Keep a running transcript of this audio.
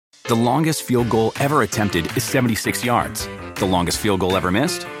The longest field goal ever attempted is 76 yards. The longest field goal ever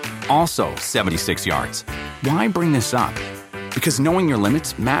missed? Also 76 yards. Why bring this up? Because knowing your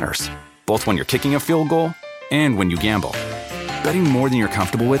limits matters, both when you're kicking a field goal and when you gamble. Betting more than you're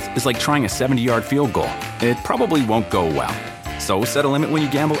comfortable with is like trying a 70-yard field goal. It probably won't go well. So set a limit when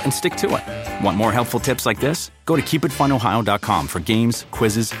you gamble and stick to it. Want more helpful tips like this? Go to keepitfunohio.com for games,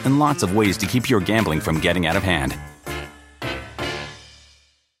 quizzes, and lots of ways to keep your gambling from getting out of hand.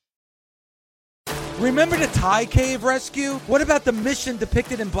 Remember the Thai cave rescue? What about the mission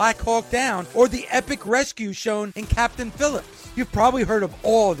depicted in Black Hawk Down or the epic rescue shown in Captain Phillips? You've probably heard of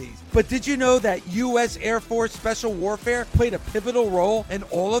all these, but did you know that U.S. Air Force Special Warfare played a pivotal role in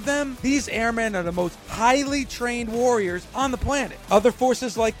all of them? These airmen are the most highly trained warriors on the planet. Other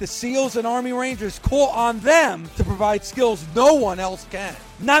forces like the SEALs and Army Rangers call on them to provide skills no one else can.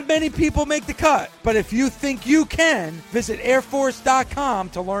 Not many people make the cut, but if you think you can, visit airforce.com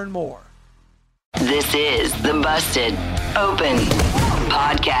to learn more. This is the Busted Open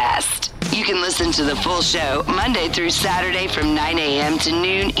Podcast. You can listen to the full show Monday through Saturday from 9 a.m. to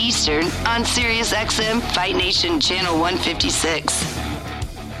noon Eastern on SiriusXM Fight Nation Channel 156.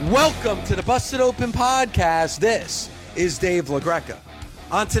 Welcome to the Busted Open Podcast. This is Dave LaGreca.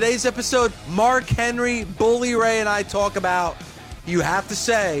 On today's episode, Mark Henry, Bully Ray, and I talk about, you have to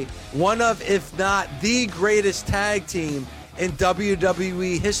say, one of, if not the greatest tag team in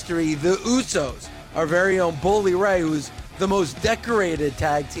WWE history, the Usos. Our very own Bully Ray, who's the most decorated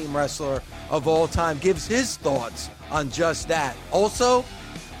tag team wrestler of all time, gives his thoughts on just that. Also,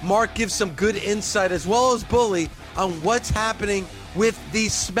 Mark gives some good insight, as well as Bully, on what's happening with the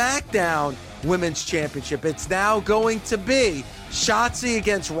SmackDown Women's Championship. It's now going to be Shotzi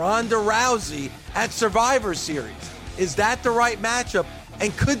against Ronda Rousey at Survivor Series. Is that the right matchup?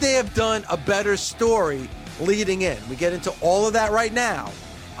 And could they have done a better story leading in? We get into all of that right now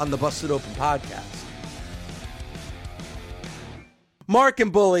on the Busted Open Podcast. Mark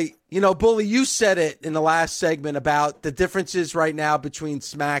and Bully, Bully, you said it in the last segment about the differences right now between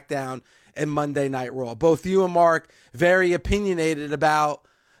SmackDown and Monday Night Raw. Both you and Mark very opinionated about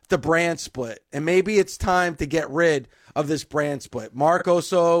the brand split, and maybe it's time to get rid of this brand split. Mark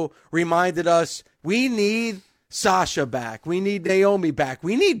also reminded us we need Sasha back. We need Naomi back.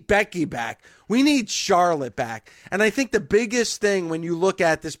 We need Becky back. We need Charlotte back. And I think the biggest thing when you look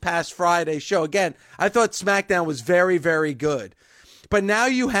at this past Friday show, again, I thought SmackDown was very, very good. But now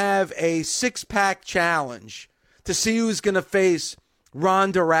you have a six-pack challenge to see who's going to face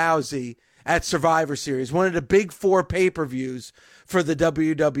Ronda Rousey at Survivor Series, one of the big four pay-per-views for the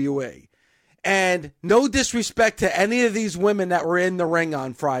WWE. And no disrespect to any of these women that were in the ring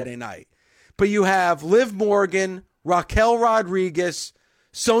on Friday night, but you have Liv Morgan, Raquel Rodriguez,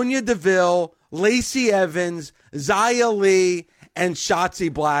 Sonya Deville, Lacey Evans, Xia Li, and Shotzi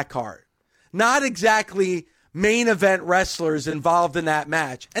Blackheart. Not exactly main event wrestlers involved in that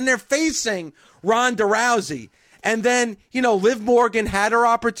match. And they're facing Ronda Rousey. And then, Liv Morgan had her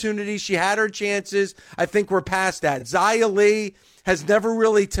opportunity. She had her chances. I think we're past that. Xia Li has never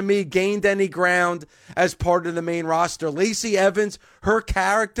really, to me, gained any ground as part of the main roster. Lacey Evans, her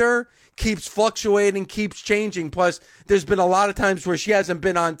character keeps fluctuating, keeps changing. Plus, there's been a lot of times where she hasn't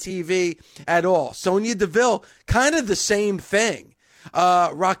been on TV at all. Sonya Deville, kind of the same thing.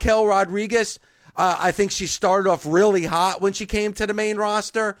 Raquel Rodriguez, I think she started off really hot when she came to the main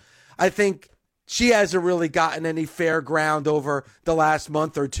roster. I think she hasn't really gotten any fair ground over the last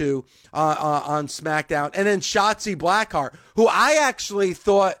month or two on SmackDown. And then Shotzi Blackheart, who I actually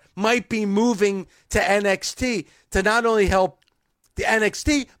thought might be moving to NXT to not only help the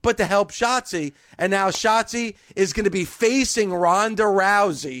NXT, but to help Shotzi. And now Shotzi is going to be facing Ronda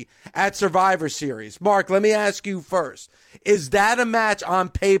Rousey at Survivor Series. Mark, let me ask you first. Is that a match on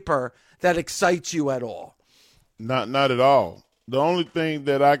paper that excites you at all? Not at all. The only thing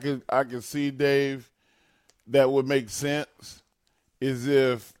that I could see, Dave, that would make sense is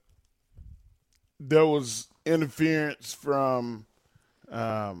if there was interference from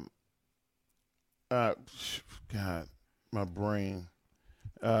God, my brain.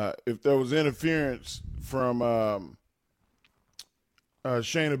 If there was interference from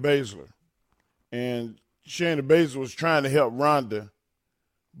Shayna Baszler, and Shayna Baszler was trying to help Ronda,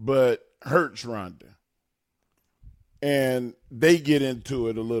 but hurts Ronda. And they get into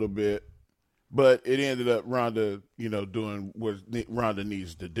it a little bit, but it ended up Ronda, doing what Ronda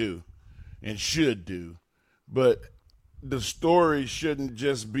needs to do and should do. But the story shouldn't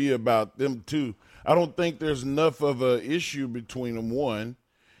just be about them two. I don't think there's enough of an issue between them, one.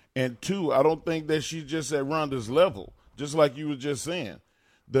 And two, I don't think that she's just at Ronda's level, just like you were just saying.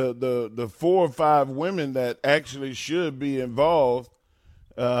 The 4 or 5 women that actually should be involved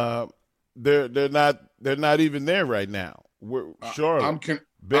They're not even there right now. Charlotte.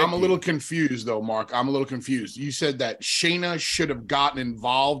 I'm a little confused though, Mark. I'm a little confused. You said that Shayna should have gotten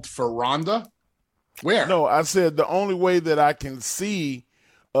involved for Ronda. Where? No, I said the only way that I can see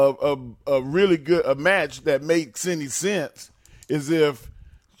a really good match that makes any sense is if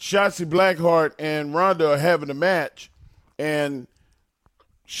Shotzi Blackheart and Ronda are having a match, and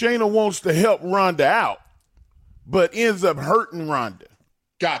Shayna wants to help Ronda out, but ends up hurting Ronda.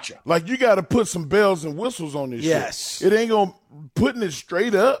 Gotcha. Like, you got to put some bells and whistles on this shit. It ain't going to putting it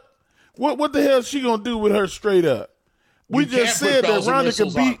straight up. What the hell is she going to do with her straight up? We just said that Ronda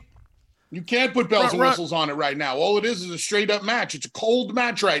could beat. You can't put bells and whistles on it right now. All it is a straight up match. It's a cold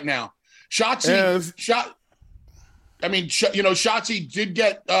match right now. Shotzi did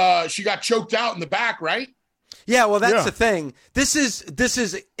get she got choked out in the back, right? Yeah, well, that's the thing. This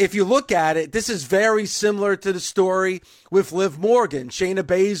is if you look at it, this is very similar to the story with Liv Morgan. Shayna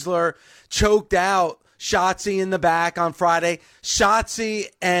Baszler choked out Shotzi in the back on Friday. Shotzi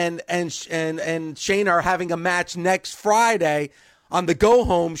and Shayna are having a match next Friday on the Go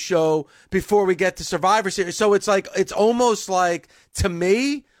Home show before we get to Survivor Series. So it's almost like, to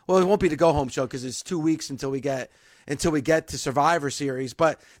me, well, it won't be the Go Home show because it's 2 weeks until we get to Survivor Series.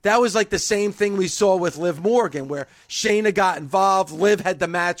 But that was like the same thing we saw with Liv Morgan, where Shayna got involved. Liv had the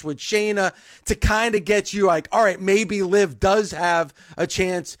match with Shayna to kind of get you like, all right, maybe Liv does have a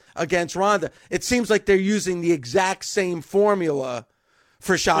chance against Ronda. It seems like they're using the exact same formula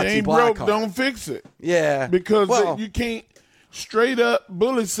for Shotzi Blackheart. Ain't broke, don't fix it. Yeah. Because you can't, straight up,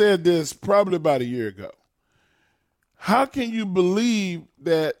 Bully said this probably about a year ago. How can you believe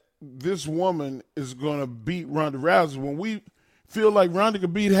that this woman is going to beat Ronda Rousey when we feel like Ronda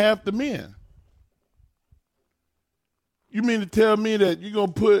could beat half the men? You mean to tell me that you're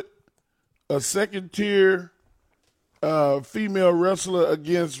going to put a second-tier female wrestler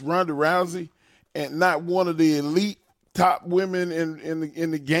against Ronda Rousey and not one of the elite top women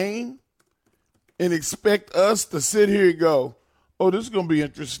in the game and expect us to sit here and go, oh, this is going to be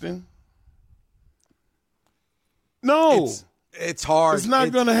interesting? No. It's hard. It's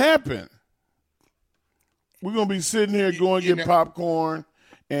not going to happen. We're going to be sitting here going to get popcorn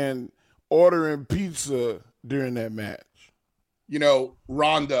and ordering pizza during that match. You know,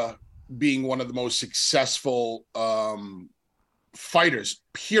 Ronda being one of the most successful fighters,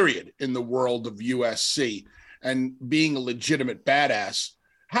 period, in the world of USC, and being a legitimate badass,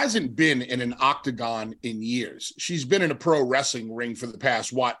 hasn't been in an octagon in years. She's been in a pro wrestling ring for the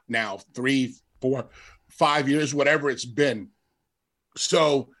past, 3, 4, 5 years, whatever it's been.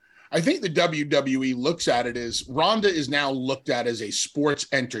 So I think the WWE looks at it as Ronda is now looked at as a sports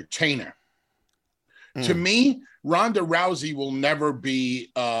entertainer. To me, Ronda Rousey will never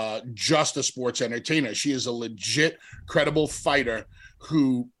be just a sports entertainer. She is a legit, credible fighter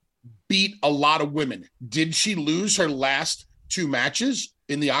who beat a lot of women. Did she lose her last 2 matches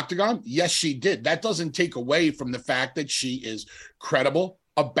in the octagon? Yes, she did. That doesn't take away from the fact that she is credible,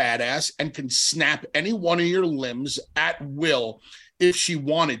 a badass, and can snap any one of your limbs at will if she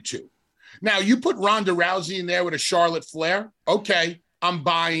wanted to. Now, you put Ronda Rousey in there with a Charlotte Flair, okay, I'm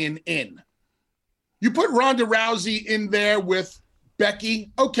buying in. You put Ronda Rousey in there with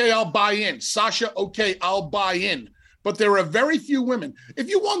Becky, okay, I'll buy in. Sasha, okay, I'll buy in. But there are very few women. If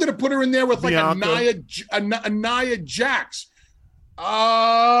you wanted to put her in there with like a Nia Jax,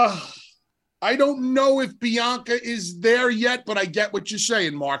 I don't know if Bianca is there yet, but I get what you're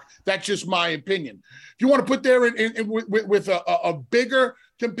saying, Mark. That's just my opinion. If you want to put there with a bigger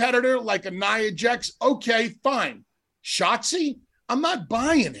competitor like a Nia Jax, okay, fine. Shotzi, I'm not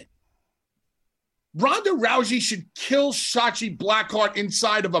buying it. Ronda Rousey should kill Shotzi Blackheart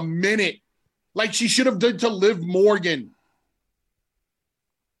inside of a minute, like she should have done to Liv Morgan.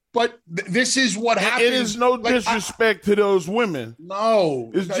 But this is what happens. It is no disrespect to those women.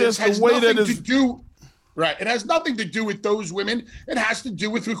 No. It's just the way that it's... Right. It has nothing to do with those women. It has to do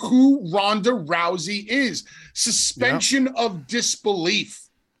with who Ronda Rousey is. Suspension of disbelief.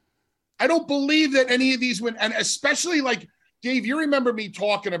 I don't believe that any of these women, and especially like, Dave, you remember me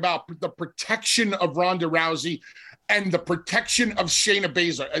talking about the protection of Ronda Rousey and the protection of Shayna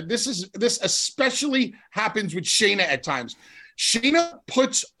Baszler. This especially happens with Shayna at times. Shayna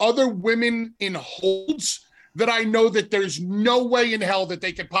puts other women in holds that I know that there's no way in hell that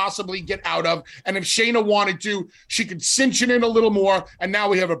they could possibly get out of. And if Shayna wanted to, she could cinch it in a little more. And now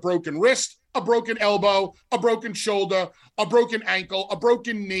we have a broken wrist, a broken elbow, a broken shoulder, a broken ankle, a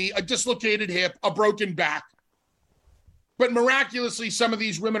broken knee, a dislocated hip, a broken back. But miraculously, some of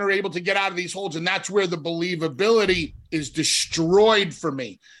these women are able to get out of these holds, and that's where the believability is destroyed for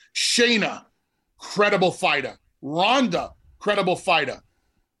me. Shayna, credible fighter. Ronda, credible fighter.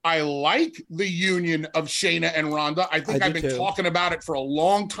 I like the union of Shayna and Ronda. I think I've been talking about it for a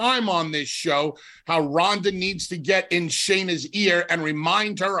long time on this show, how Ronda needs to get in Shayna's ear and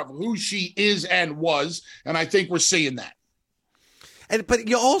remind her of who she is and was. And I think we're seeing that.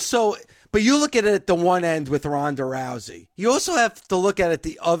 But you look at it at the one end with Ronda Rousey. You also have to look at it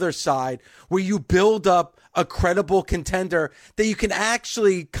the other side where you build up a credible contender that you can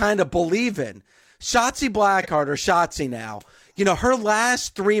actually kind of believe in. Shotzi Blackheart, or Shotzi now, her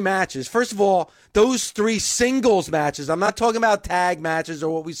last 3 matches, first of all, those 3 singles matches, I'm not talking about tag matches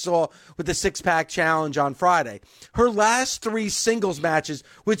or what we saw with the 6-pack challenge on Friday. Her last 3 singles matches,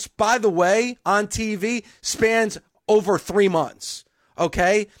 which, by the way, on TV spans over 3 months,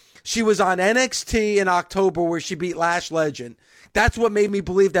 okay? She was on NXT in October where she beat Lash Legend. That's what made me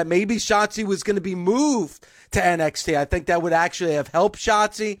believe that maybe Shotzi was going to be moved to NXT. I think that would actually have helped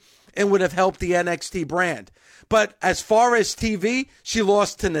Shotzi and would have helped the NXT brand. But as far as TV, she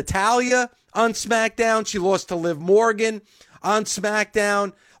lost to Natalya on SmackDown. She lost to Liv Morgan on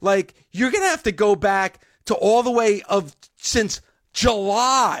SmackDown. Like, you're going to have to go back to all the way since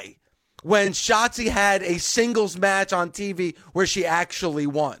July when Shotzi had a singles match on TV where she actually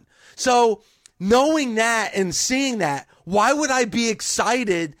won. So knowing that and seeing that, why would I be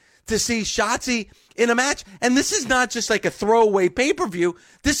excited to see Shotzi in a match? And this is not just like a throwaway pay-per-view.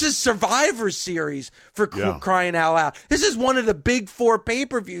 This is Survivor Series for crying out loud. This is one of the big 4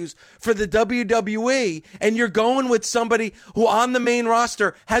 pay-per-views for the WWE, and you're going with somebody who on the main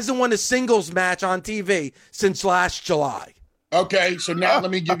roster hasn't won a singles match on TV since last July. Okay, so now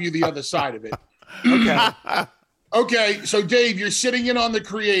let me give you the other side of it. Okay, so Dave, you're sitting in on the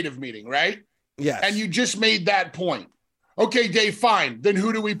creative meeting, right? Yes. And you just made that point. Okay, Dave, fine. Then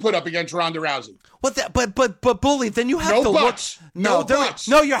who do we put up against Ronda Rousey? But Bully, then you have to look. No, there has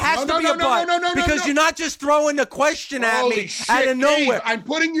to be a but. Because you're not just throwing a question at me out of nowhere. Dave, I'm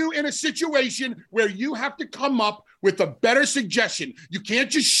putting you in a situation where you have to come up with a better suggestion. You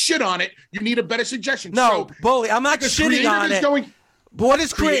can't just shit on it. You need a better suggestion. No, Bully, I'm not shitting on it. What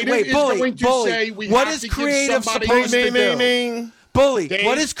is creative? Wait, Bully. What is creative supposed to do? Bully, Dave?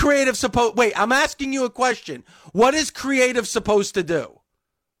 What is creative supposed... Wait, I'm asking you a question. What is creative supposed to do?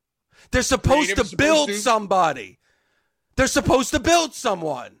 They're supposed to build somebody. They're supposed to build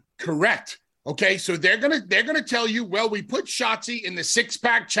someone. Correct. Okay, so they're gonna tell you, well, we put Shotzi in the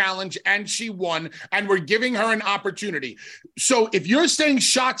 6-pack challenge and she won, and we're giving her an opportunity. So if you're saying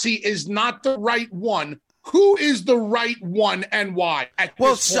Shotzi is not the right one, who is the right one and why at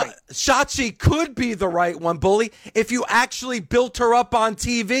this point? Shotzi could be the right one, Bully, if you actually built her up on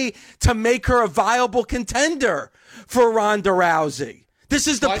TV to make her a viable contender for Ronda Rousey. This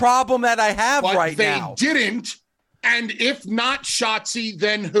is the problem that I have right now. But they didn't, and if not Shotzi,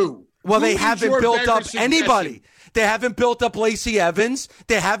 then who? Well, they haven't built up anybody. They haven't built up Lacey Evans.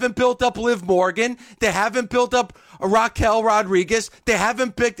 They haven't built up Liv Morgan. They haven't built up Raquel Rodriguez. They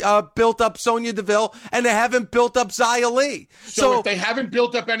haven't built up Sonya Deville, and they haven't built up Xia Li. So if they haven't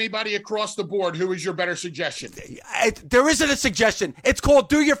built up anybody across the board, who is your better suggestion? There isn't a suggestion. It's called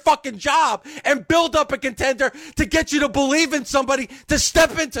do your fucking job and build up a contender to get you to believe in somebody to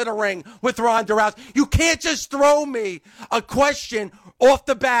step into the ring with Ronda Rousey. You can't just throw me a question off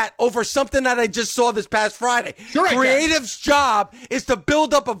the bat over something that I just saw this past Friday. Sure, Creative's job is to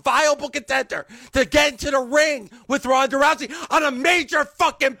build up a viable contender to get into the ring with Ronda Rousey on a major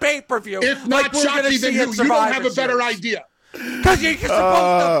fucking pay-per-view. If not Shotzi, then you don't have a better idea. Because you're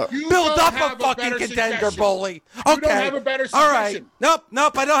supposed to build up a fucking contender, Bully. Okay. You don't have a better suggestion. All right.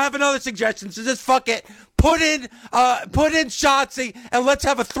 Nope, I don't have another suggestion, so just fuck it. Put in Shotzi, and let's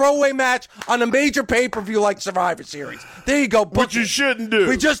have a throwaway match on a major pay-per-view like Survivor Series. There you go. What you shouldn't do.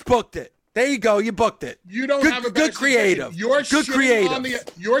 We just booked it. There you go. You booked it. You don't have a better good creative. You're good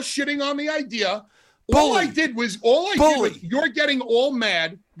creative. You're shitting on the idea. Bully. All I did was you're getting all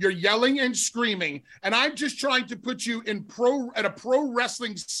mad. You're yelling and screaming, and I'm just trying to put you at a pro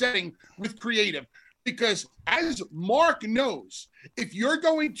wrestling setting with creative. Because as Mark knows, if you're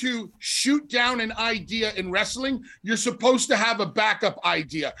going to shoot down an idea in wrestling, you're supposed to have a backup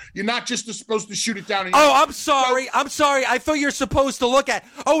idea. You're not just supposed to shoot it down. I'm sorry. I thought you're supposed to look at,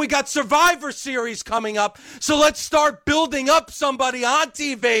 we got Survivor Series coming up, so let's start building up somebody on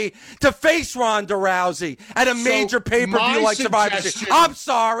TV to face Ronda Rousey at a major pay-per-view like Survivor Series. I'm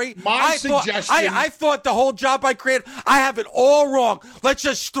sorry. I thought the whole job I created, I have it all wrong. Let's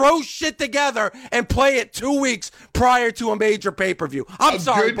just throw shit together and play it 2 weeks prior to a major pay-per-view. I'm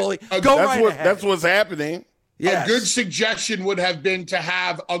sorry, Bully. Go right ahead. That's what's happening. Yes. A good suggestion would have been to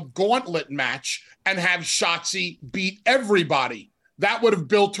have a gauntlet match and have Shotzi beat everybody. That would have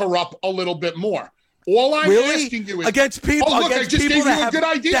built her up a little bit more. All I'm really? asking you is against people. look, against I just people gave you a good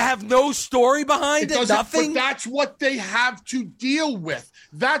idea. That have no story behind it. Nothing. But that's what they have to deal with.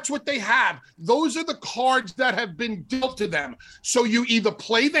 That's what they have. Those are the cards that have been dealt to them. So you either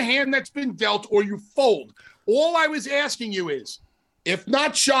play the hand that's been dealt or you fold. All I was asking you is, if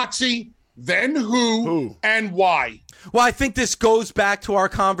not Shotzi, then who and why? Well, I think this goes back to our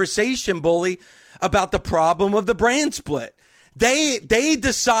conversation, Bully, about the problem of the brand split. They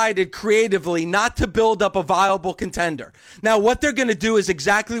decided creatively not to build up a viable contender. Now, what they're going to do is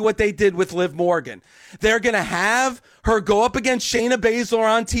exactly what they did with Liv Morgan. They're going to have her go up against Shayna Baszler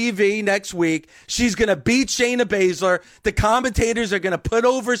on TV next week. She's going to beat Shayna Baszler. The commentators are going to put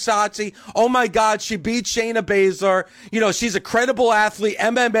over Shotzi. Oh my God, she beat Shayna Baszler. You know, she's a credible athlete,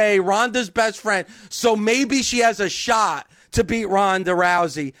 MMA, Ronda's best friend. So maybe she has a shot to beat Ronda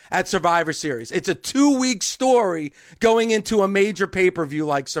Rousey at Survivor Series. It's a 2-week story going into a major pay-per-view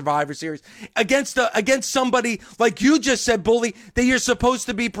like Survivor Series against somebody like you just said, Bully, that you're supposed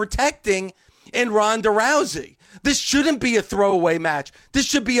to be protecting in Ronda Rousey. This shouldn't be a throwaway match. This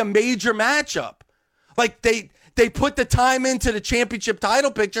should be a major matchup. Like they put the time into the championship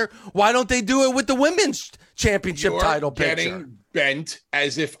title picture. Why don't they do it with the women's championship title picture? Bent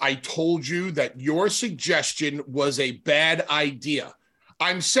as if I told you that your suggestion was a bad idea.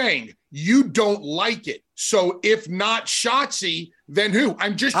 I'm saying you don't like it. So if not Shotzi, then who?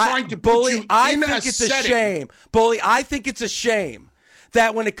 I'm just trying to put Bully, you I in think a it's setting. a shame. Bully, I think it's a shame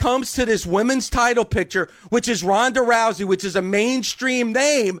that when it comes to this women's title picture, which is Ronda Rousey, which is a mainstream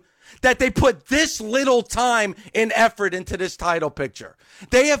name, that they put this little time and effort into this title picture.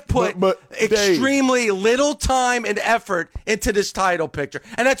 They have put extremely little time and effort into this title picture.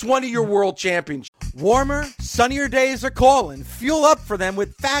 And that's one of your world championships. Warmer, sunnier days are calling. Fuel up for them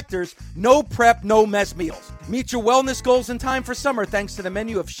with Factor's no prep, no mess meals. Meet your wellness goals in time for summer thanks to the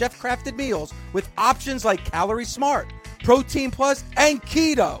menu of chef-crafted meals with options like Calorie Smart, Protein Plus, and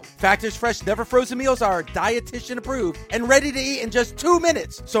Keto. Factor's fresh, never frozen meals are dietitian approved and ready to eat in just 2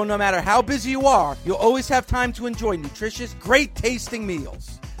 minutes. So no matter how busy you are, you'll always have time to enjoy nutritious, great tasting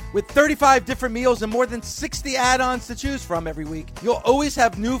meals. With 35 different meals and more than 60 add-ons to choose from every week, you'll always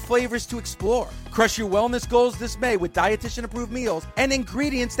have new flavors to explore. Crush your wellness goals this May with dietitian-approved meals and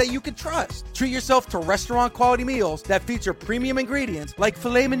ingredients that you can trust. Treat yourself to restaurant-quality meals that feature premium ingredients like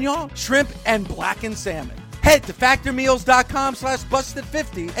filet mignon, shrimp, and blackened salmon. Head to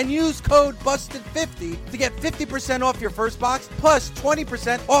factormeals.com/busted50 and use code busted50 to get 50% off your first box plus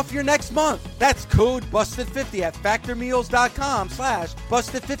 20% off your next month. That's code busted50 at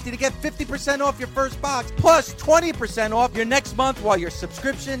factormeals.com/busted50 to get 50% off your first box plus 20% off your next month while your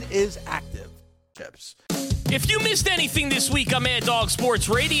subscription is active. Chips. If you missed anything this week on Mad Dog Sports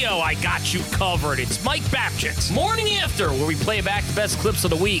Radio, I got you covered. It's Mike Babchick's Morning After, where we play back the best clips of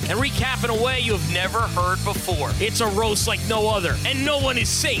the week and recap in a way you have never heard before. It's a roast like no other, and no one is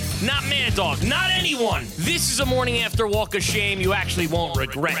safe. Not Mad Dog, not anyone. This is a Morning After walk of shame you actually won't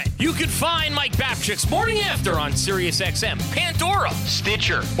regret. You can find Mike Babchick's Morning After on SiriusXM, Pandora,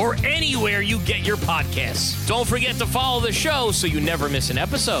 Stitcher, or anywhere you get your podcasts. Don't forget to follow the show so you never miss an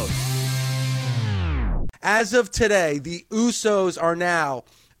episode. As of today, the Usos are now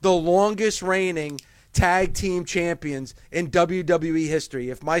the longest reigning tag team champions in WWE history.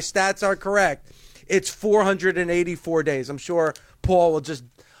 If my stats are correct, it's 484 days. I'm sure Paul will just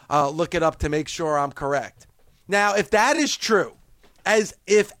look it up to make sure I'm correct. Now, if that is true, as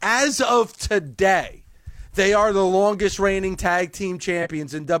of today, they are the longest reigning tag team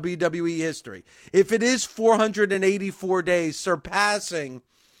champions in WWE history. If it is 484 days, surpassing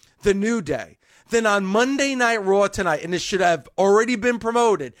the New Day, then on Monday Night Raw tonight, and this should have already been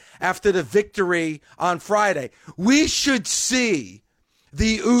promoted after the victory on Friday, we should see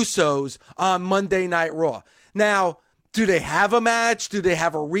the Usos on Monday Night Raw. Now, do they have a match? Do they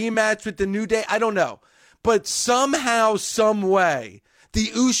have a rematch with the New Day? I don't know. But somehow, some way, the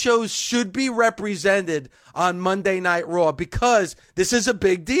Usos should be represented on Monday Night Raw because this is a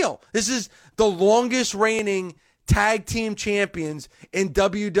big deal. This is the longest reigning tag team champions in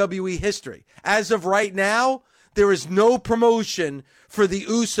WWE history. As of right now, there is no promotion for the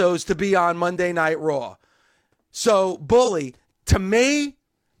Usos to be on Monday Night Raw. So, Bully, to me,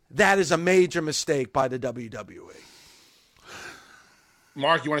 that is a major mistake by the WWE.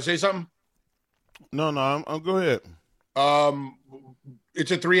 Mark, you want to say something? No, I'll go ahead.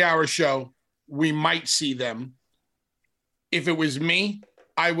 It's a 3-hour show. We might see them. If it was me,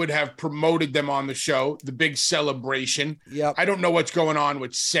 I would have promoted them on the show, the big celebration. Yep. I don't know what's going on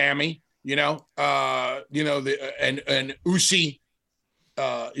with Sammy, and Usi,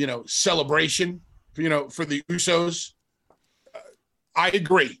 celebration, for the Usos. I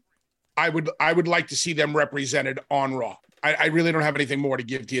agree. I would like to see them represented on Raw. I really don't have anything more to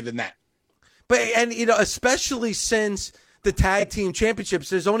give to you than that. But, and, especially since the tag team championships,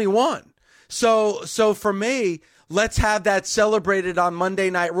 there's only one. So for me, let's have that celebrated on Monday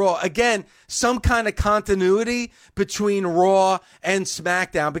Night Raw. Again, some kind of continuity between Raw and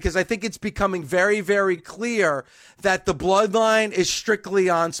SmackDown, because I think it's becoming very, very clear that the bloodline is strictly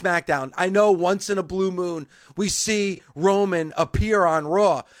on SmackDown. I know once in a blue moon we see Roman appear on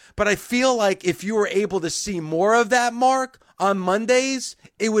Raw, but I feel like if you were able to see more of that, Mark, on Mondays,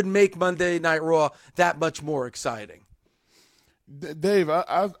 it would make Monday Night Raw that much more exciting. Dave,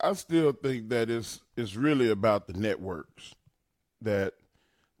 I still think that it's really about the networks. That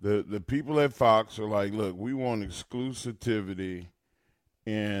the people at Fox are like, look, we want exclusivity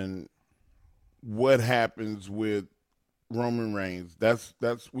in what happens with Roman Reigns. That's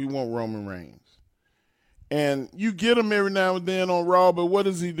we want Roman Reigns. And you get him every now and then on Raw, but what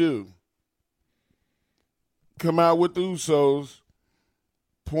does he do? Come out with the Usos,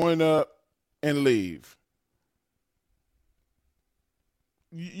 point up, and leave.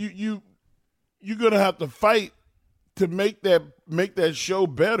 You're gonna have to fight to make that show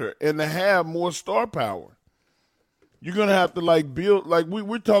better and to have more star power. You're gonna have to build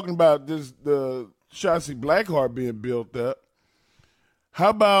we're talking about the Shotzi Blackheart being built up.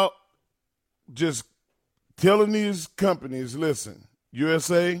 How about just telling these companies, listen,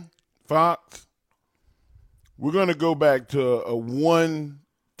 USA, Fox, we're gonna go back to a one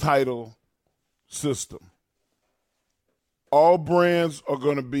title system. All brands are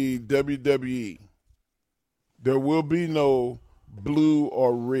going to be WWE. There will be no blue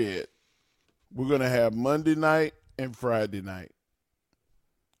or red. We're going to have Monday night and Friday night.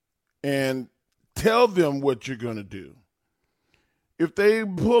 And tell them what you're going to do. If they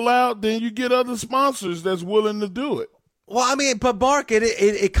pull out, then you get other sponsors that's willing to do it. Well, I mean, but Mark,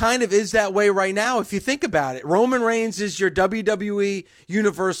 it kind of is that way right now if you think about it. Roman Reigns is your WWE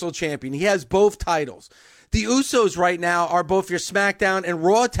Universal Champion. He has both titles. The Usos right now are both your SmackDown and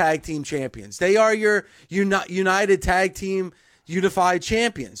Raw Tag Team Champions. They are your United Tag Team Unified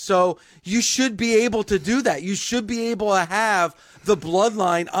Champions. So you should be able to do that. You should be able to have the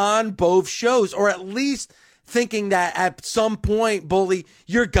bloodline on both shows, or at least thinking that at some point, Bully,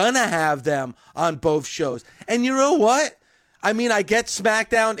 you're going to have them on both shows. And you know what? I mean, I get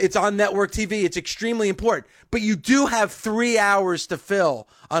SmackDown. It's on network TV. It's extremely important. But you do have 3 hours to fill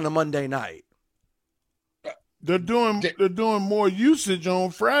on a Monday night. They're doing more usage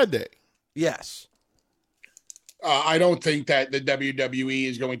on Friday. Yes. I don't think that the WWE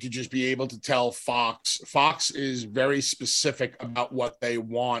is going to just be able to tell Fox. Fox is very specific about what they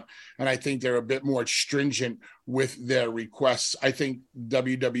want, and I think they're a bit more stringent with their requests. I think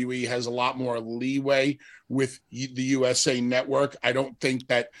WWE has a lot more leeway with the USA Network. I don't think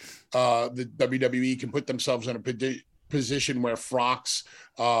that the WWE can put themselves in a position where Fox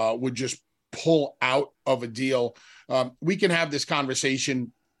would just pull out of a deal. We can have this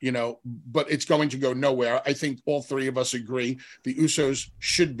conversation, but it's going to go nowhere. I think all three of us agree the Usos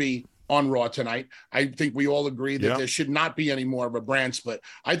should be on Raw tonight. I think we all agree that there should not be any more of a brand split.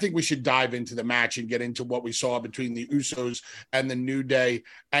 I think we should dive into the match and get into what we saw between the Usos and the New Day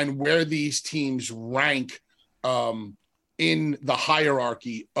and where these teams rank in the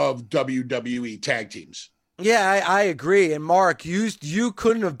hierarchy of WWE tag teams. Yeah, I agree. And Mark, you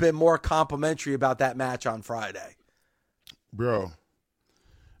couldn't have been more complimentary about that match on Friday. Bro,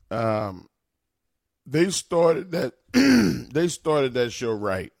 they started that show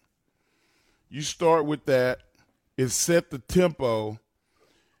right. You start with that. It set the tempo.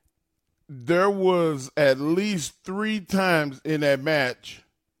 There was at least 3 times in that match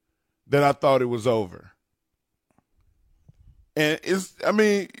that I thought it was over. And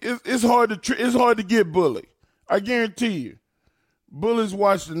it's hard to get Bully. I guarantee you. Bully's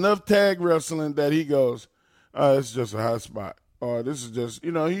watched enough tag wrestling that he goes, it's just a hot spot. Or this is just,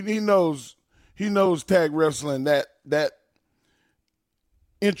 he knows tag wrestling that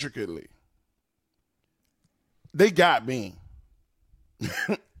intricately. They got me.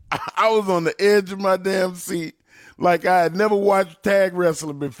 I was on the edge of my damn seat like I had never watched tag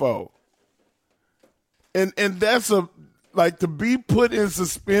wrestling before. And that's to be put in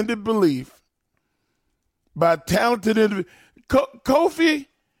suspended belief by talented individuals. Kofi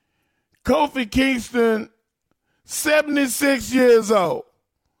Kingston, 76 years old.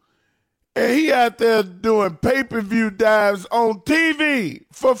 And he out there doing pay-per-view dives on TV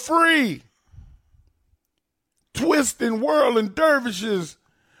for free. Twisting, whirling dervishes.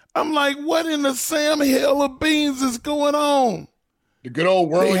 I'm like, what in the Sam Hill of beans is going on? The good old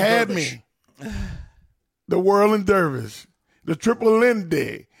whirling dervish. They had me. The whirling dervish. The triple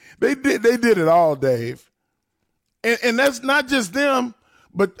Lindy. They did it all, Dave. And that's not just them,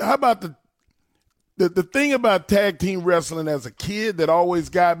 but how about the thing about tag team wrestling as a kid that always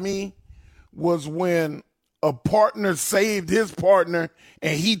got me was when a partner saved his partner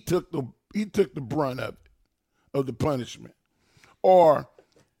and he took the brunt of the punishment. Or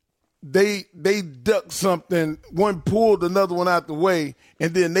they ducked something, one pulled another one out the way,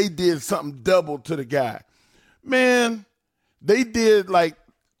 and then they did something double to the guy. Man, they did like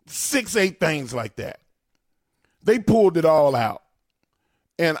 6-8 things like that. They pulled it all out.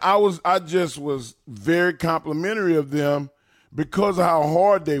 And I just was very complimentary of them because of how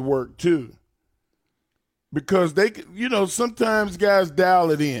hard they worked too. Because they, sometimes guys dial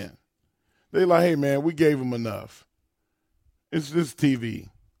it in. They like, hey man, we gave them enough. It's just TV.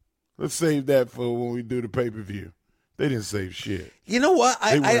 Let's save that for when we do the pay-per-view. They didn't save shit. You know what?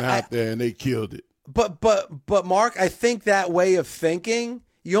 They went out there and they killed it. But Mark, I think that way of thinking,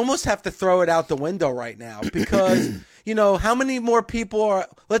 you almost have to throw it out the window right now because how many more people are?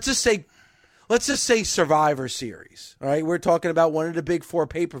 Let's just say Survivor Series. All right, we're talking about one of the big 4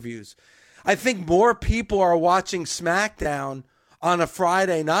 pay-per-views. I think more people are watching SmackDown on a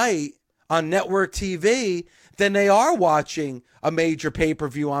Friday night on network TV than they are watching a major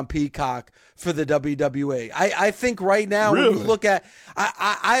pay-per-view on Peacock for the WWE. I think right now when you look at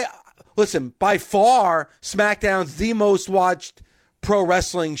I listen, by far SmackDown's the most watched pro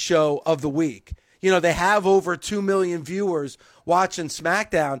wrestling show of the week. They have over 2 million viewers watching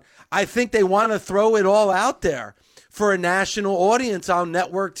SmackDown. I think they want to throw it all out there for a national audience on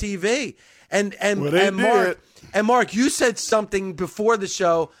network TV. And Mark, you said something before the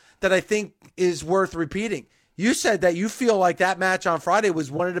show that I think is worth repeating. You said that you feel like that match on Friday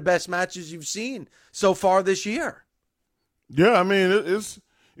was one of the best matches you've seen so far this year. Yeah, I mean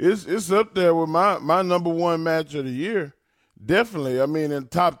it's up there with my number one match of the year. Definitely. I mean, in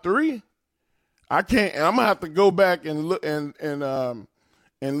top 3, I can't. I'm gonna have to go back and look and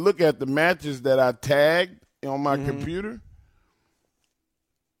look at the matches that I tagged on my computer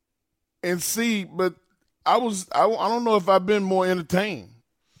and see. But I don't know if I've been more entertained.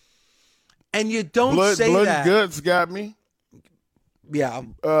 And you don't say Blood that. and Guts got me. Yeah.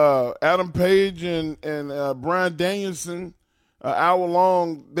 Adam Page and Bryan Danielson, an hour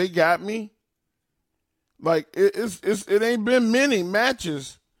long, they got me. Like it ain't been many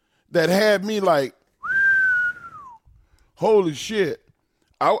matches that had me like, holy shit.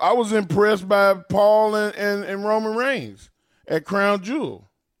 I was impressed by Paul and Roman Reigns at Crown Jewel.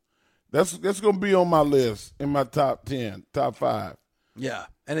 That's gonna be on my list in my top 10, top 5. Yeah,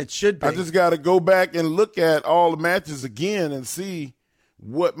 and it should be. I just got to go back and look at all the matches again and see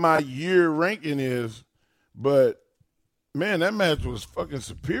what my year ranking is. But, man, that match was fucking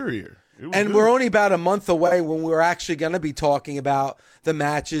superior. And good. We're only about a month away when we're actually going to be talking about the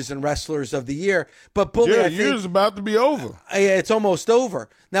matches and wrestlers of the year. But, Bully, the year's about to be over. Yeah, it's almost over.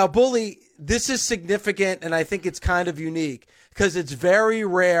 Now, Bully, this is significant, and I think it's kind of unique because it's very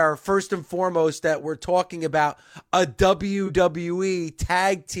rare, first and foremost, that we're talking about a WWE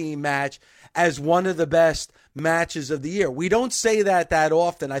tag team match as one of the best matches of the year. We don't say that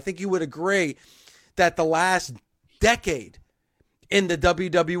often. I think you would agree that the last decade in the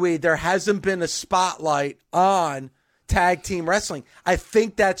WWE, there hasn't been a spotlight on tag team wrestling. I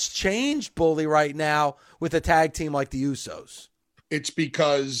think that's changed, Bully, right now with a tag team like the Usos. It's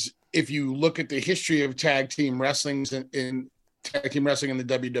because if you look at the history of tag team wrestling in tag team wrestling in the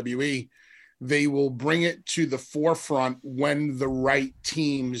WWE, they will bring it to the forefront when the right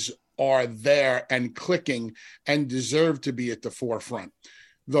teams are there and clicking and deserve to be at the forefront.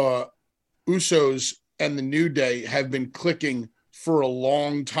 The Usos and the New Day have been clicking for a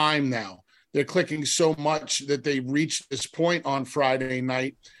long time now. They're clicking so much that they reached this point on Friday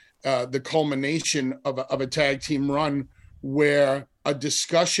night, the culmination of a tag team run where a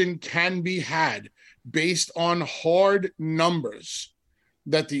discussion can be had based on hard numbers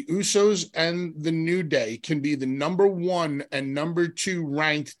that the Usos and the New Day can be the number 1 and number 2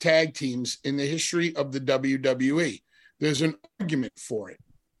 ranked tag teams in the history of the WWE. There's an argument for it.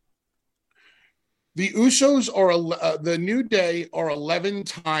 The Usos the New Day are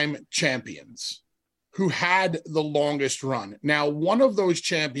 11-time champions who had the longest run. Now, one of those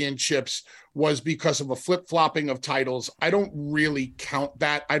championships was because of a flip-flopping of titles. I don't really count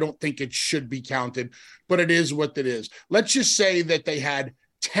that. I don't think it should be counted, but it is what it is. Let's just say that they had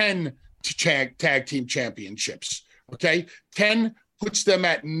 10 tag team championships, okay? 10 puts them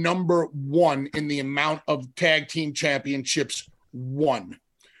at number 1 in the amount of tag team championships won.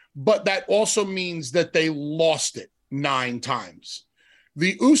 But that also means that they lost it 9 times.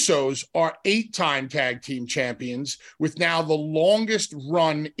 The Usos are 8-time tag team champions with now the longest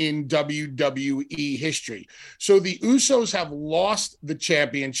run in WWE history. So the Usos have lost the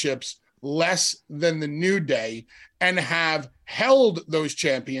championships less than the New Day and have held those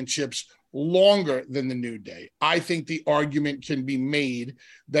championships longer than the New Day. I think the argument can be made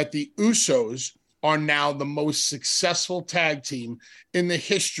that the Usos are now the most successful tag team in the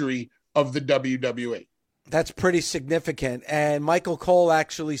history of the WWE. That's pretty significant. And Michael Cole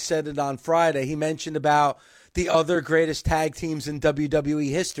actually said it on Friday. He mentioned about the other greatest tag teams in WWE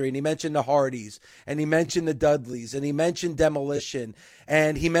history. And he mentioned the Hardys, and he mentioned the Dudleys, and he mentioned Demolition,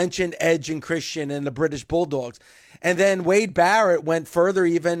 and he mentioned Edge and Christian and the British Bulldogs. And then Wade Barrett went further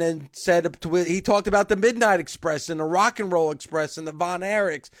even and said, he talked about the Midnight Express and the Rock and Roll Express and the Von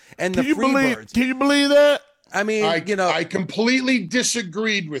Erichs and the Freebirds. Can you believe that? I mean, I completely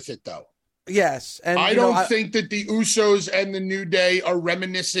disagreed with it, though. Yes. And I don't think that the Usos and the New Day are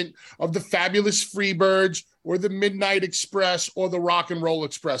reminiscent of the Fabulous Freebirds or the Midnight Express or the Rock and Roll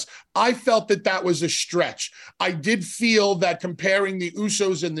Express. I felt that that was a stretch. I did feel that comparing the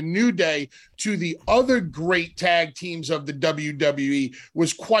Usos and the New Day to the other great tag teams of the WWE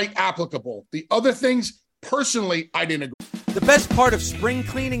was quite applicable. The other things, personally, I didn't agree. The best part of spring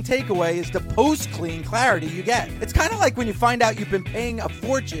cleaning takeaway is the post-clean clarity you get. It's kind of like when you find out you've been paying a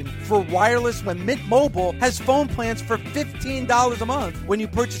fortune for wireless when Mint Mobile has phone plans for $15 a month when you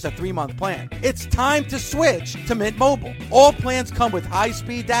purchase a 3-month plan. It's time to switch to Mint Mobile. All plans come with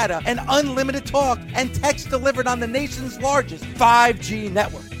high-speed data and unlimited talk and text delivered on the nation's largest 5G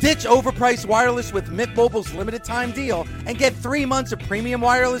network. Ditch overpriced wireless with Mint Mobile's limited time deal and get 3 months of premium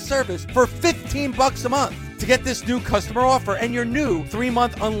wireless service for $15 a month. To get this new customer offer and your new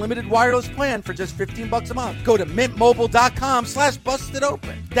 3-month unlimited wireless plan for just $15 a month, go to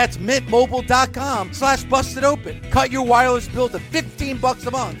mintmobile.com/bustedopen. That's mintmobile.com/bustedopen. Cut your wireless bill to $15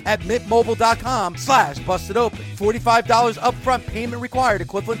 a month at mintmobile.com/bustedopen. $45 upfront payment required,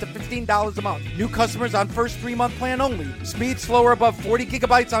 equivalent to $15 a month. New customers on first 3-month plan only. Speed slower above 40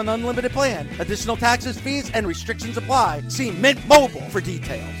 gigabytes on unlimited plan. Additional taxes, fees, and restrictions apply. See Mint Mobile for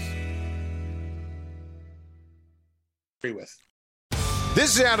details. With.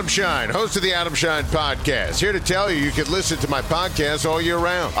 This is Adam Shine, host of the Adam Shine Podcast, here to tell you can listen to my podcast all year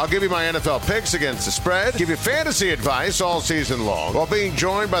round. I'll give you my NFL picks against the spread, give you fantasy advice all season long, while being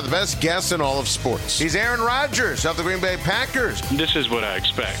joined by the best guests in all of sports. He's Aaron Rodgers of the Green Bay Packers. This is what I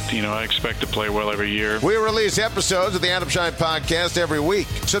expect. I expect to play well every year. We release episodes of the Adam Shine Podcast every week.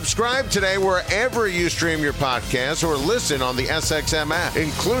 Subscribe today wherever you stream your podcasts or listen on the SXM app,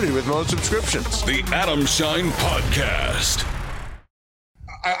 included with most subscriptions. The Adam Shine Podcast.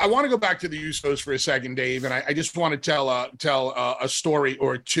 I want to go back to the Usos for a second, Dave, and I just want to tell a story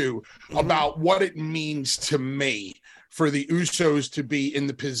or two about what it means to me for the Usos to be in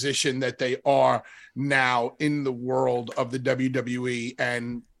the position that they are now in the world of the WWE.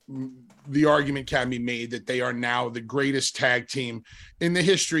 And the argument can be made that they are now the greatest tag team in the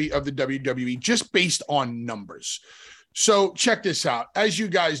history of the WWE, just based on numbers. So check this out. As you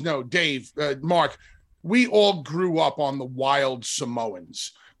guys know, Dave, Mark, we all grew up on the Wild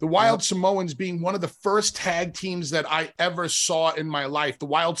Samoans. The Wild Samoans being one of the first tag teams that I ever saw in my life. The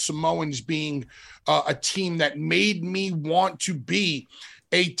Wild Samoans being a team that made me want to be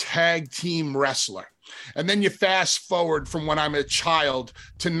a tag team wrestler. And then you fast forward from when I'm a child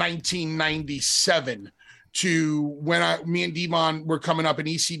to 1997 to when me and Devon were coming up in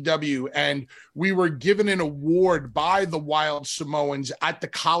ECW, and we were given an award by the Wild Samoans at the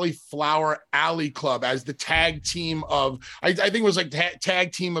Cauliflower Alley Club as the tag team of, I think it was like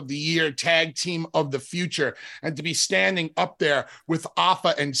tag team of the year, tag team of the future, and to be standing up there with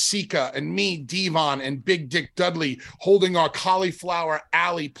Afa and Sika and me, Devon, and Big Dick Dudley holding our Cauliflower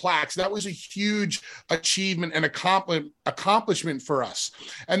Alley plaques. That was a huge achievement and accomplishment for us.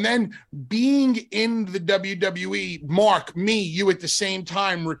 And then being in the WWE, Mark, me, you at the same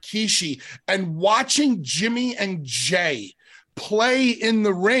time, Rikishi, and watching Jimmy and Jay play in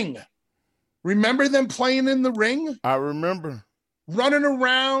the ring. Remember them playing in the ring? I remember. Running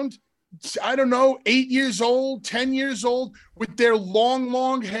around, I don't know, 8 years old, 10 years old, with their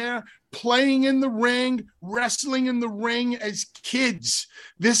long hair, playing in the ring, wrestling in the ring as kids.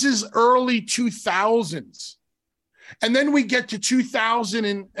 This is early 2000s. And then we get to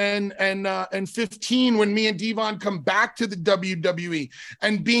 2015 when me and Devon come back to the WWE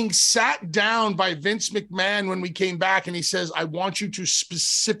and being sat down by Vince McMahon when we came back, and he says, I want you to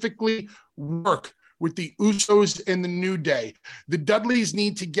specifically work with the Usos and the New Day. The Dudleys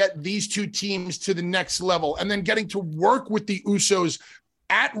need to get these two teams to the next level. And then getting to work with the Usos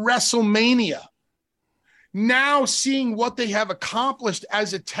at WrestleMania. now seeing what they have accomplished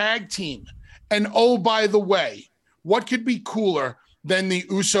as a tag team. And oh, by the way, what could be cooler than the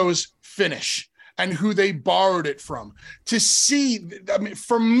Usos finish and who they borrowed it from? To see, I mean,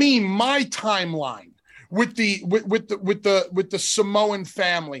 for me, my timeline with the Samoan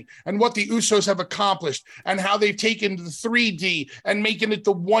family and what the Usos have accomplished and how they've taken the 3D and making it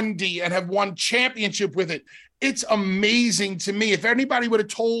the 1D and have won championship with it. It's amazing to me. If anybody would have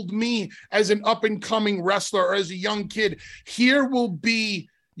told me as an up-and-coming wrestler or as a young kid, here will be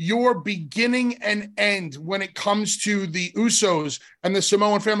your beginning and end when it comes to the Usos and the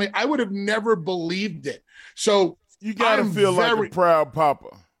Samoan family, I would have never believed it. So you got to feel like a proud papa.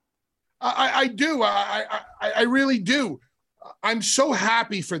 I do. I really do. I'm so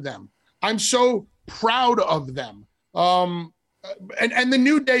happy for them. I'm so proud of them. And the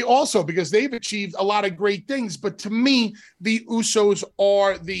New Day also, because they've achieved a lot of great things. But to me, the Usos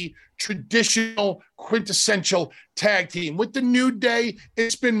are the traditional, quintessential tag team. With the New Day,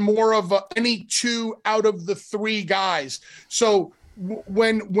 it's been more of any two out of the three guys. So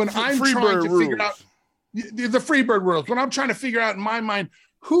when I'm trying to figure out the Freebird rules, when I'm trying to figure out in my mind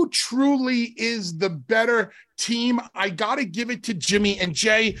who truly is the better team, I got to give it to Jimmy and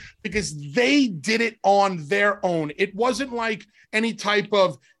Jay because they did it on their own. It wasn't like any type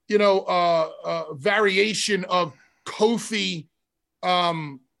of, variation of Kofi,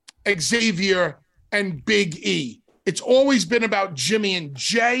 Xavier, and Big E. It's always been about Jimmy and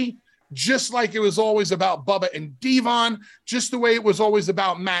Jay, just like it was always about Bubba and Devon, just the way it was always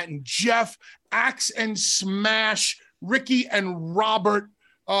about Matt and Jeff, Axe and Smash, Ricky and Robert,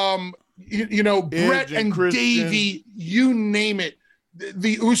 Brett and Davey, you name it.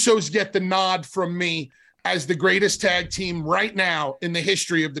 The Usos get the nod from me as the greatest tag team right now in the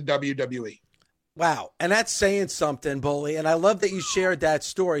history of the WWE. Wow. And that's saying something, Bully. And I love that you shared that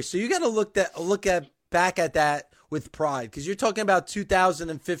story. So you got to look back at that with pride, because you're talking about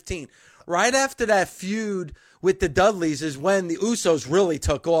 2015. Right after that feud with the Dudleys is when the Usos really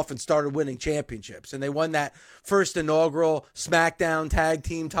took off and started winning championships. And they won that first inaugural SmackDown tag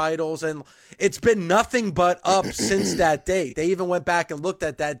team titles. And it's been nothing but up since that date. They even went back and looked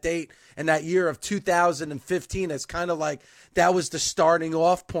at that date and that year of 2015 as kind of like that was the starting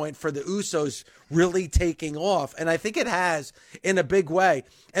off point for the Usos really taking off. And I think it has in a big way.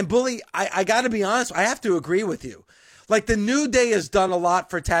 And Bully, I got to be honest, I have to agree with you. Like the New Day has done a lot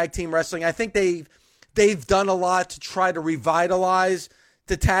for tag team wrestling. I think they've done a lot to try to revitalize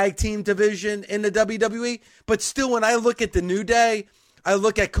the tag team division in the WWE. But still, when I look at the New Day, I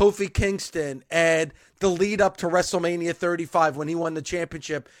look at Kofi Kingston and the lead up to WrestleMania 35 when he won the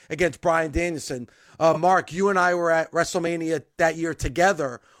championship against Bryan Danielson. Mark, you and I were at WrestleMania that year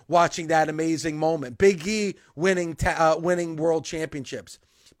together watching that amazing moment. Big E winning world championships.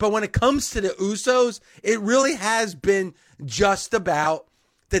 But when it comes to the Usos, it really has been just about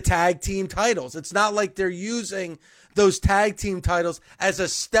the tag team titles. It's not like they're using those tag team titles as a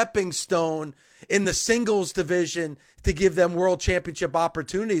stepping stone in the singles division to give them world championship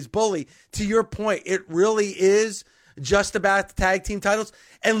opportunities. Bully, to your point, it really is just about the tag team titles.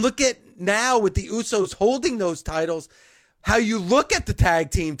 And look at now with the Usos holding those titles, how you look at the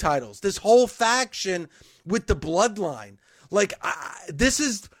tag team titles, this whole faction with the bloodline. Like, this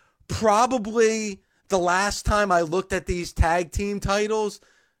is probably the last time I looked at these tag team titles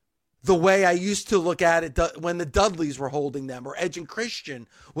the way I used to look at it when the Dudleys were holding them or Edge and Christian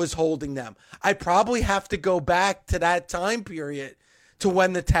was holding them. I probably have to go back to that time period to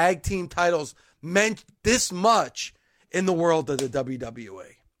when the tag team titles meant this much in the world of the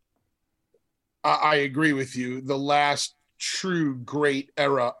WWE. I agree with you. The last true great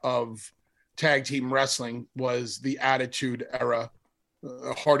era of tag team wrestling was the Attitude Era,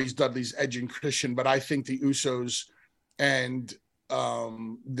 Hardy's, Dudley's, Edge, and Christian. But I think the Usos and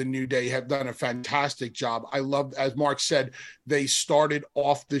the New Day have done a fantastic job. I love, as Mark said, they started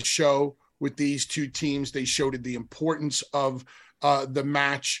off the show with these two teams. They showed the importance of the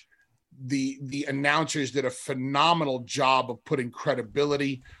match. The announcers did a phenomenal job of putting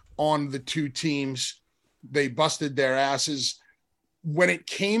credibility on the two teams. They busted their asses. When it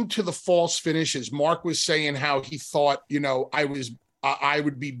came to the false finishes, Mark was saying how he thought, I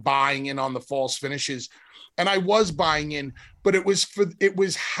would be buying in on the false finishes, and I was buying in, but it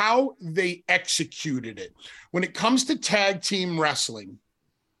was how they executed it. When it comes to tag team wrestling,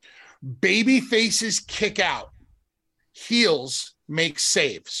 baby faces kick out, heels make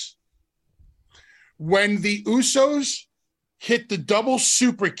saves. When the Usos hit the double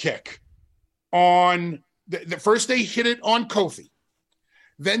super kick on the first, they hit it on Kofi.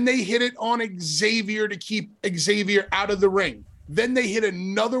 Then they hit it on Xavier to keep Xavier out of the ring. Then they hit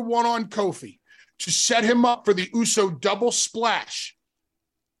another one on Kofi to set him up for the Uso double splash.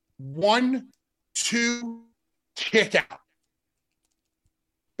 1, 2, kick out.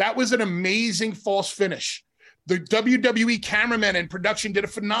 That was an amazing false finish. The WWE cameraman and production did a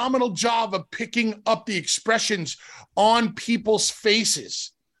phenomenal job of picking up the expressions on people's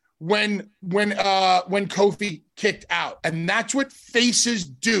faces when Kofi kicked out. And that's what faces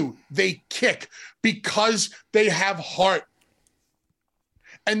do. They kick because they have heart.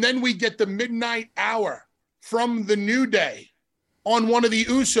 And then we get the midnight hour from the New Day on one of the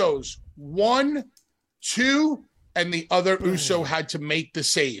Usos. 1, 2, and the other Uso had to make the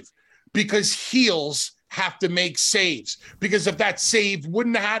save because heels have to make saves. Because if that save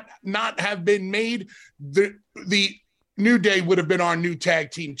wouldn't have not have been made, the New Day would have been our new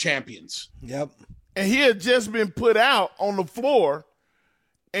tag team champions. Yep. And he had just been put out on the floor,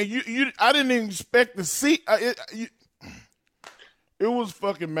 and I didn't even expect to see it was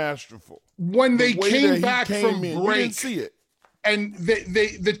fucking masterful. When they came back from break, you didn't see it. And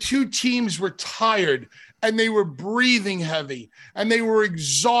the two teams were tired, and they were breathing heavy, and they were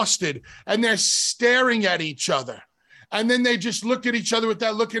exhausted, and they're staring at each other. And then they just looked at each other with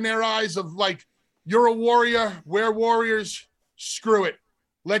that look in their eyes of like, you're a warrior, we're warriors, screw it.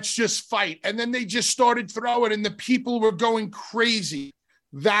 Let's just fight. And then they just started throwing, and the people were going crazy.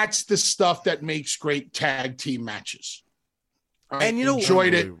 That's the stuff that makes great tag team matches. And you know,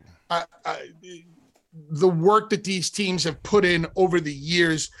 enjoyed it. The work that these teams have put in over the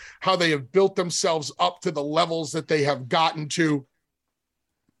years, how they have built themselves up to the levels that they have gotten to.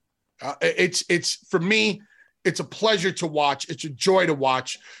 It's for me, it's a pleasure to watch. It's a joy to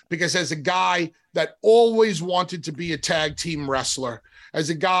watch, because as a guy that always wanted to be a tag team wrestler, as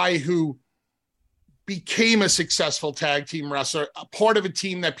a guy who became a successful tag team wrestler, a part of a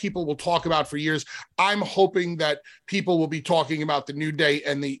team that people will talk about for years, I'm hoping that people will be talking about the New Day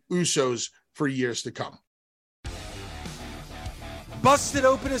and the Usos for years to come. Busted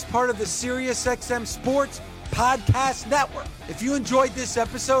Open is part of the SiriusXM Sports Podcast Network. If you enjoyed this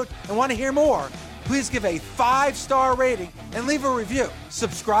episode and want to hear more, please give a 5-star rating and leave a review.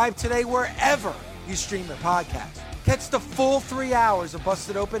 Subscribe today wherever you stream your podcast. Catch the full 3 hours of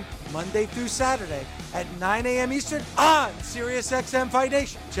Busted Open Monday through Saturday at 9 a.m. Eastern on SiriusXM Fight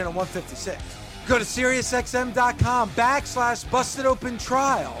Nation, channel 156. Go to SiriusXM.com/Busted Open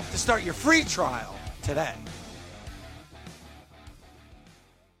Trial to start your free trial today.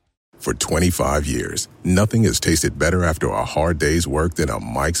 For 25 years, nothing has tasted better after a hard day's work than a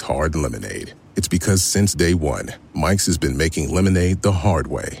Mike's Hard Lemonade. It's because since day one, Mike's has been making lemonade the hard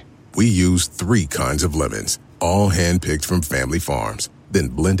way. We use 3 kinds of lemons, all hand-picked from family farms, then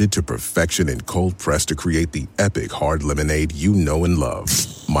blended to perfection and cold-pressed to create the epic hard lemonade you know and love.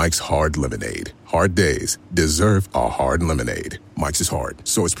 Mike's Hard Lemonade. Hard days deserve a hard lemonade. Mike's is hard,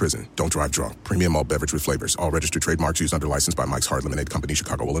 so is prison. Don't drive drunk. Premium malt beverage with flavors. All registered trademarks used under license by Mike's Hard Lemonade Company,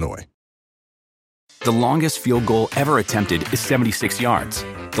 Chicago, Illinois. The longest field goal ever attempted is 76 yards.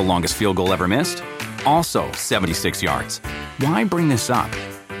 The longest field goal ever missed? Also 76 yards. Why bring this up?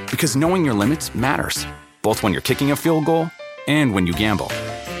 Because knowing your limits matters, both when you're kicking a field goal and when you gamble.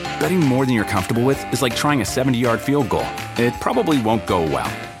 Betting more than you're comfortable with is like trying a 70-yard field goal. It probably won't go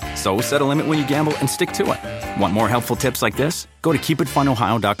well. So set a limit when you gamble and stick to it. Want more helpful tips like this? Go to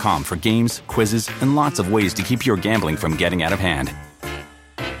keepitfunohio.com for games, quizzes, and lots of ways to keep your gambling from getting out of hand.